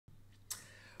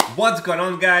What's going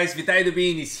on, guys? Vitaly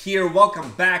Dubin is here.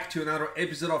 Welcome back to another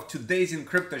episode of Today's in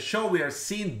Crypto Show. We are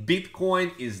seeing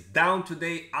Bitcoin is down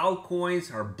today,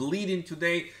 altcoins are bleeding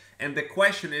today, and the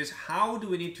question is, how do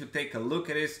we need to take a look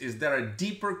at this? Is there a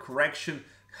deeper correction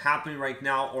happening right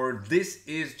now, or this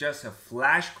is just a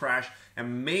flash crash, a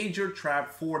major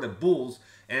trap for the bulls?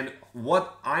 And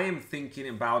what I am thinking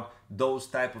about those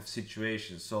type of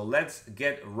situations. So let's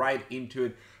get right into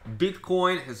it.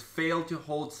 Bitcoin has failed to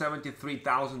hold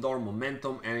 $73,000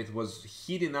 momentum, and it was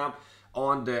heating up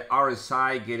on the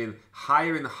RSI, getting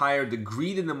higher and higher. The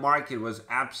greed in the market was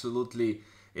absolutely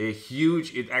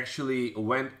huge. It actually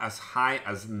went as high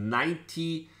as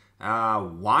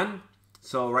 91.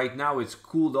 So right now it's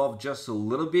cooled off just a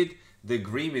little bit. The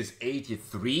green is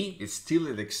 83. It's still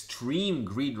an extreme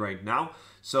greed right now.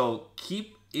 So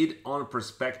keep it on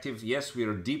perspective. Yes, we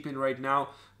are deep in right now,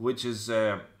 which is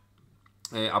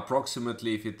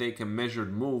approximately, if you take a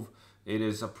measured move, it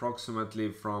is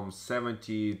approximately from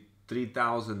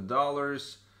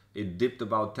 $73,000. It dipped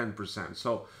about 10%.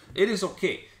 So it is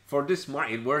okay. For this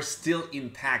market, we're still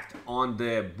intact on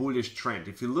the bullish trend.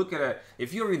 If you look at it,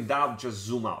 if you're in doubt, just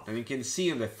zoom out. And you can see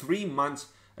in the 3 months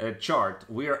chart,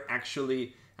 we are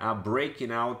actually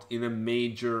breaking out in a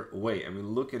major way. I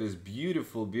mean, look at this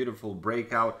beautiful, beautiful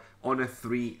breakout on a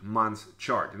 3 months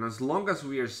chart. And as long as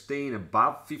we are staying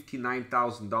above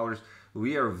 $59,000,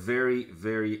 we are very,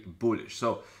 very bullish.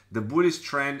 So the bullish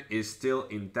trend is still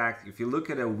intact. If you look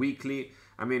at a weekly,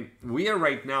 I mean, we are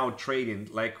right now trading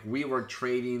like we were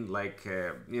trading like,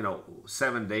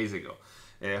 7 days ago.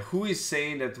 Who is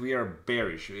saying that we are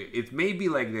bearish? It may be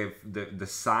like the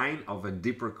sign of a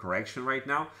deeper correction right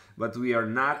now, but we are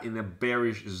not in a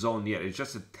bearish zone yet. It's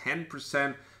just a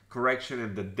 10% correction,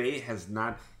 and the day has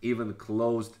not even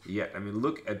closed yet. I mean,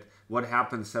 look at what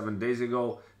happened 7 days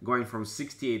ago, going from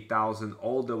 $68,000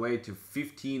 all the way to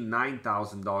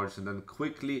 $59,000, and then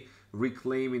quickly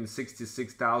reclaiming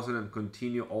 $66,000 and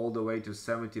continue all the way to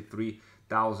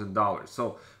 $73,000.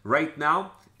 So right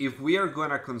now, if we are going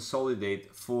to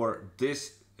consolidate for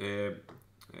this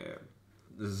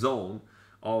zone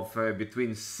of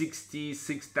between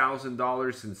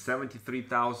 $66,000 and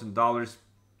 $73,000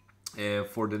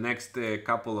 for the next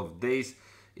couple of days,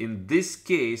 in this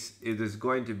case, it is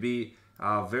going to be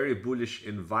a very bullish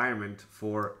environment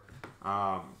for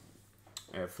the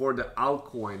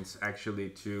altcoins actually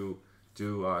to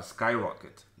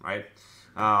skyrocket, right?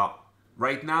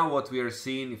 Right now, what we are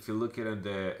seeing, if you look at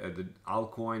the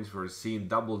altcoins, we're seeing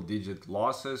double-digit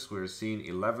losses. We're seeing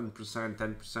 11%,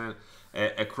 10%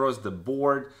 across the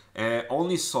board.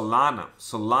 Only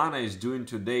Solana is doing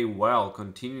today well,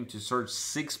 continuing to surge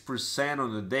 6%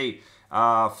 on the day.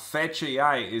 Fetch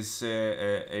AI is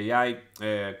AI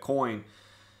coin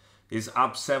is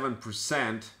up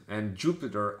 7%, and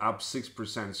Jupiter up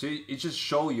 6%. So it just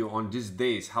shows you on these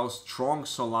days how strong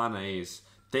Solana is,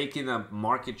 taking a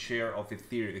market share of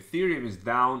Ethereum. Ethereum is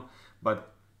down,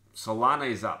 but Solana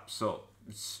is up. So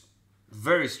it's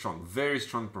very strong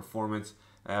performance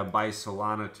by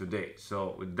Solana today.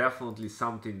 So definitely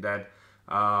something that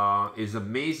is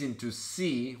amazing to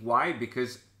see. Why?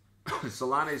 Because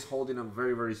Solana is holding up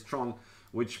very, very strong,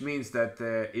 which means that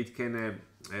it can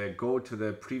go to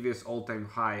the previous all-time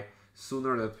high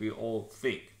sooner than we all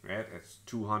think, right? It's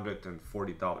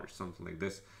 $240, something like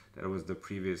this. That was the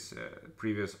previous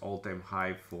all-time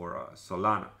high for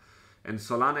Solana. And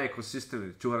Solana ecosystem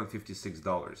is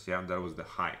 $256. Yeah, that was the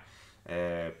high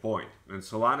point. And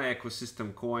Solana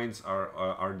ecosystem coins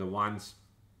are the ones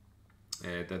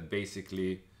that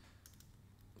basically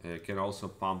can also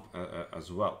pump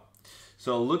as well.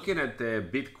 So looking at the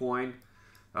Bitcoin,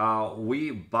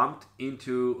 we bumped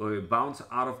into, bounced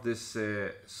out of this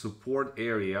support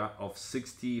area of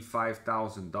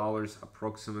 $65,000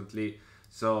 approximately.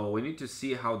 So we need to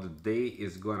see how the day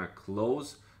is gonna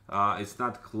close. It's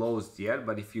not closed yet,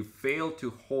 but if you fail to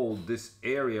hold this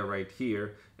area right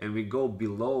here and we go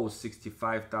below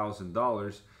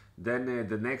 $65,000, then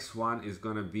the next one is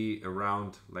gonna be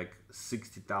around like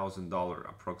 $60,000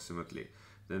 approximately.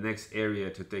 The next area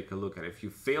to take a look at. If you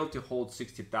fail to hold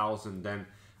 60,000, then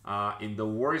in the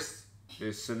worst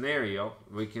scenario,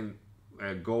 we can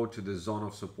go to the zone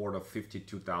of support of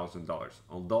 $52,000.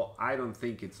 Although I don't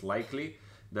think it's likely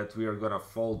that we are gonna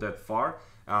fall that far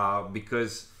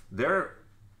because there are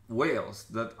whales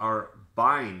that are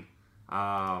buying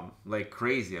like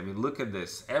crazy. I mean, look at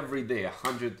this. Every day,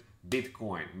 100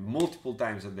 Bitcoin, multiple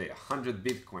times a day, 100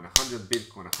 Bitcoin, 100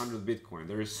 Bitcoin, 100 Bitcoin.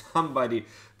 There is somebody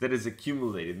that is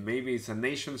accumulated. Maybe it's a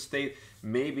nation state,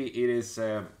 maybe it is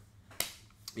a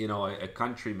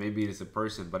country, maybe it is a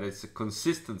person, but it's a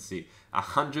consistency.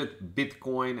 100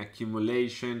 Bitcoin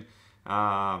accumulation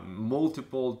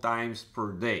multiple times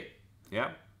per day.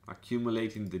 Yeah,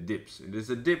 accumulating the dips. And there's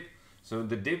a dip, so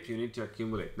the dip you need to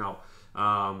accumulate. Now,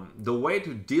 the way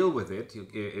to deal with it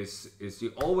is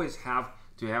you always have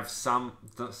to have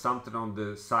something on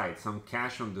the side, some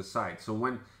cash on the side. So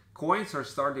when coins are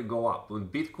starting to go up, when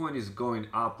Bitcoin is going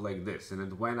up like this, and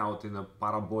it went out in a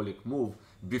parabolic move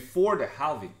before the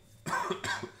halving,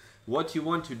 what you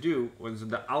want to do when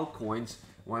the altcoins,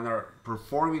 when are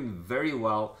performing very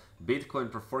well,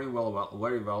 Bitcoin performing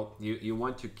very well, you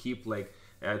want to keep like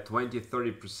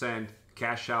 20-30%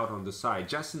 cash out on the side,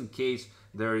 just in case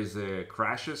there is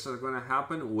crashes are going to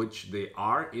happen, which they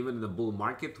are. Even in the bull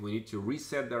market, we need to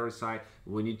reset the RSI,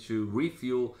 we need to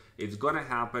refuel. It's going to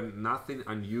happen, nothing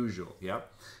unusual. Yeah.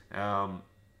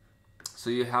 So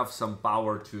you have some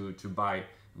power to buy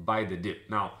the dip.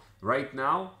 Now, right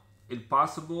now, it's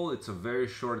possible it's a very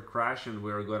short crash and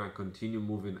we're going to continue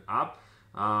moving up,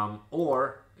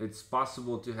 or it's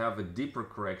possible to have a deeper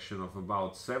correction of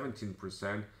about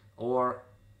 17% or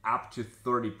up to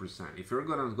 30%. If you're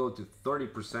going to go to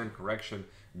 30% correction,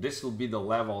 this will be the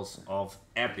levels of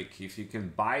epic. If you can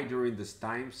buy during these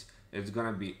times, it's going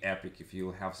to be epic if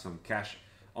you have some cash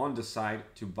on the side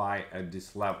to buy at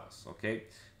these levels. Okay,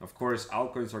 of course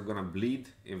altcoins are going to bleed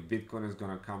if Bitcoin is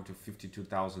going to come to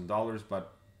 $52,000,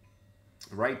 but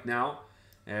right now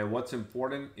what's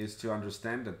important is to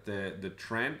understand that the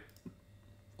trend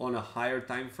on a higher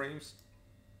time frames,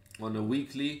 on a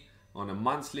weekly, on a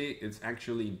monthly, it's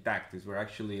actually intact. We're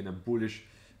actually in a bullish,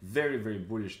 very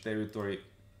bullish territory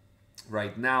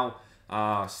right now.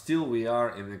 Still we are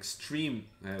in extreme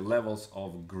levels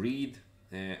of greed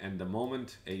at the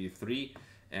moment, 83,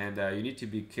 and you need to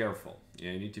be careful.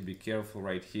 You need to be careful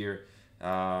right here.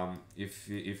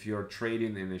 If you're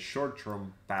trading in a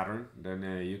short-term pattern, then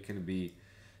you can be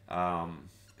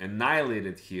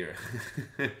annihilated here.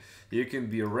 You can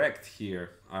be wrecked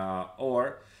here,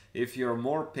 or if you're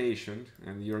more patient,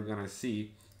 and you're gonna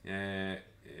see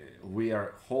we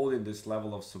are holding this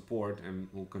level of support and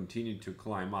will continue to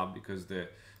climb up because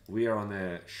we are on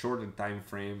a shorter time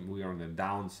frame, we are on the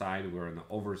downside, we're in the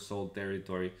oversold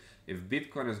territory. If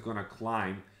Bitcoin is gonna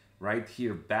climb right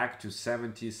here back to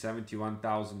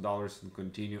 $71,000 and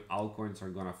continue, altcoins are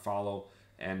gonna follow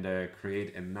and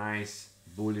create a nice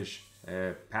bullish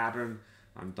pattern.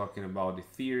 I'm talking about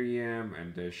Ethereum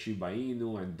and Shiba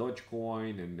Inu and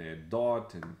Dogecoin and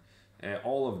DOT and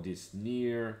all of these,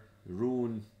 Near,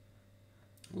 Rune,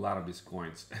 a lot of these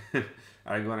coins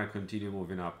are going to continue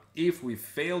moving up. If we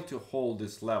fail to hold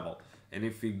this level, and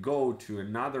if we go to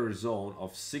another zone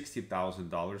of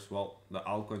 $60,000, well, the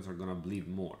altcoins are going to bleed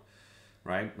more,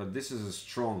 right? But this is a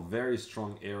strong, very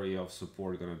strong area of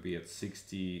support, going to be at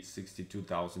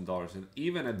 $62,000. And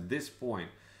even at this point,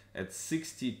 at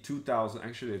 62,000,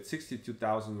 actually at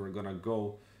 62,000, we're gonna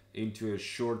go into a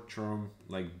short-term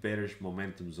like bearish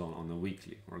momentum zone on the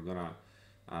weekly. We're gonna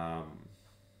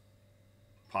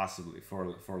possibly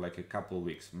for like a couple of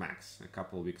weeks max, and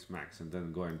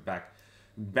then going back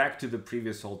to the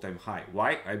previous all-time high.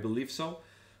 Why I believe so?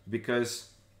 Because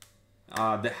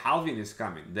the halving is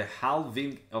coming. The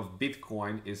halving of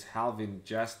Bitcoin is halving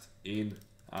just in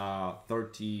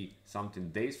 30 something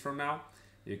days from now.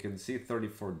 You can see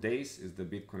 34 days is the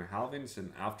Bitcoin halvings,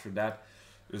 and after that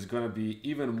is going to be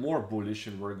even more bullish,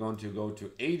 and we're going to go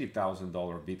to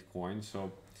 $80,000 Bitcoin.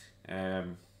 So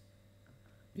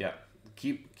yeah,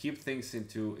 keep things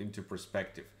into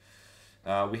perspective.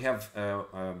 We have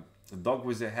Dog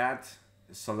with a Hat,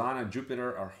 Solana,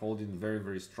 Jupiter are holding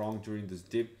very strong during this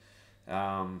dip.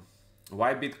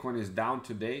 Why Bitcoin is down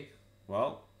today?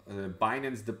 Well,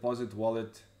 Binance deposit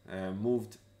wallet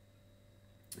moved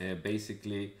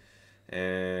basically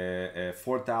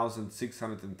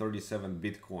 4,637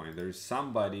 Bitcoin. There is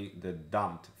somebody that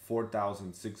dumped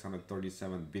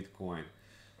 4,637 Bitcoin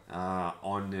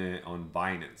on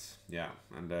Binance. Yeah,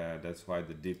 and that's why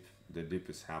the dip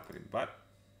is happening. But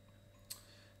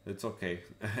it's okay.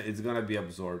 It's gonna be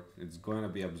absorbed. It's gonna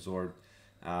be absorbed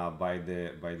by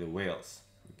the whales.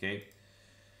 Okay.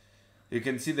 You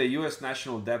can see the U.S.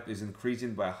 national debt is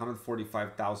increasing by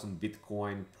 145,000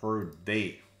 Bitcoin per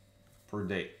day.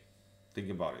 Think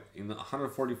about it. In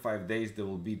 145 days, there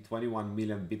will be 21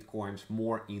 million Bitcoins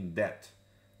more in debt.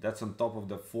 That's on top of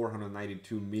the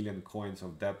 492 million coins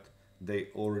of debt they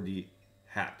already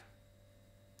had.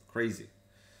 Crazy.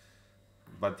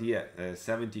 But yeah,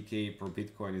 70K per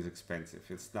Bitcoin is expensive.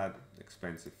 It's not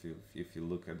expensive if you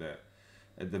look at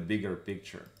the bigger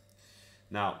picture.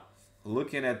 Now,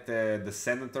 looking at the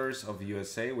senators of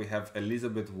USA, we have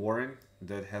Elizabeth Warren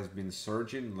that has been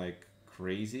surging like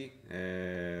crazy,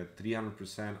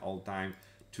 300% all time.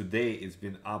 Today it's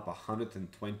been up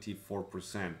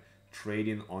 124%.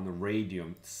 trading on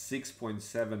Radium,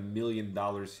 $6.7 million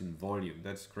in volume.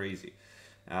 That's crazy.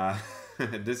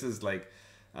 This is like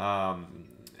a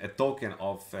token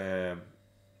of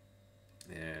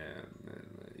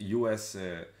US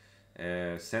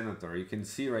senator. You can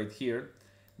see right here,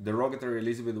 derogatory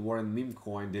Elizabeth Warren meme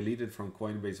coin deleted from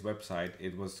Coinbase website.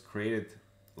 It was created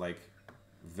like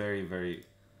very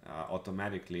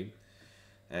automatically.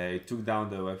 It took down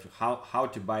the website. How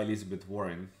to buy Elizabeth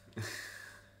Warren.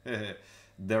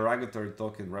 Derogatory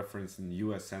token referencing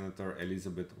US Senator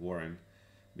Elizabeth Warren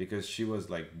because she was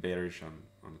like bearish on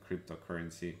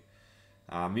cryptocurrency.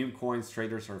 Meme coins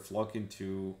traders are flocking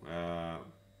to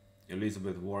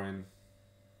Elizabeth Warren.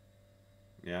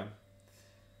 Yeah.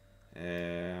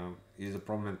 He's a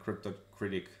prominent crypto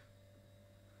critic.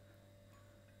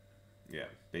 Yeah,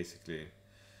 basically.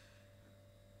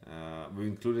 We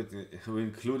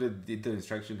included detailed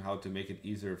instruction how to make it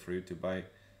easier for you to buy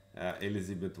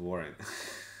Elizabeth Warren.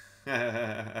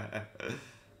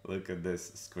 Look at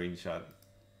this screenshot.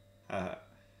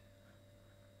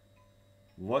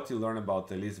 What you learn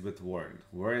about Elizabeth Warren.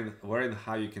 Where and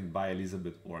how you can buy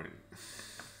Elizabeth Warren.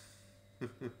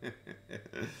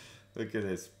 Look at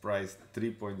this price,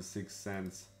 3.6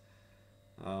 cents.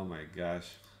 Oh my gosh.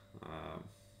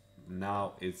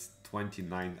 Now it's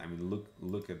 29. I mean,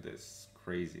 look at this,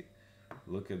 crazy.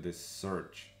 Look at this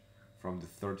surge from the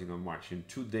 13th of March. In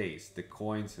 2 days, the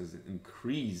coins has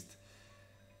increased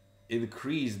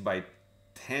by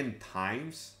 10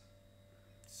 times.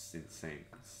 It's insane.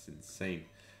 It's insane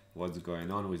what's going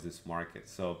on with this market.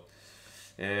 So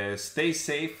stay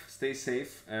safe. Stay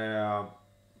safe.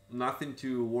 Nothing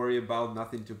to worry about,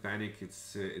 nothing to panic.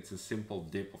 It's a simple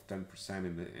dip of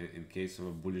 10% in case of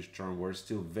a bullish turn. We're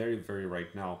still very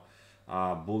right now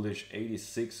bullish.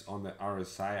 86 on the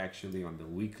RSI, actually on the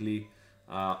weekly.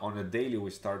 On a daily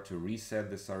we start to reset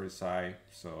this RSI,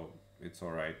 so it's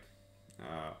all right.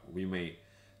 We may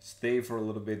stay for a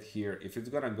little bit here. If it's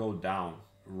gonna go down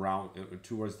around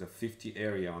towards the 50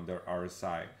 area on the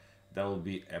RSI, that will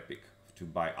be epic to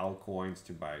buy altcoins,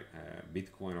 to buy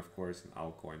Bitcoin, of course, and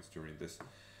altcoins during this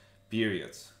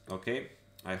periods. Okay,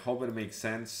 I hope it makes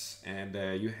sense, and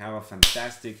you have a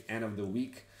fantastic end of the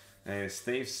week.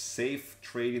 Stay safe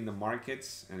trading the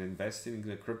markets and investing in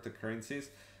the cryptocurrencies,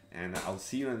 and I'll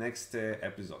see you in the next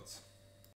episodes.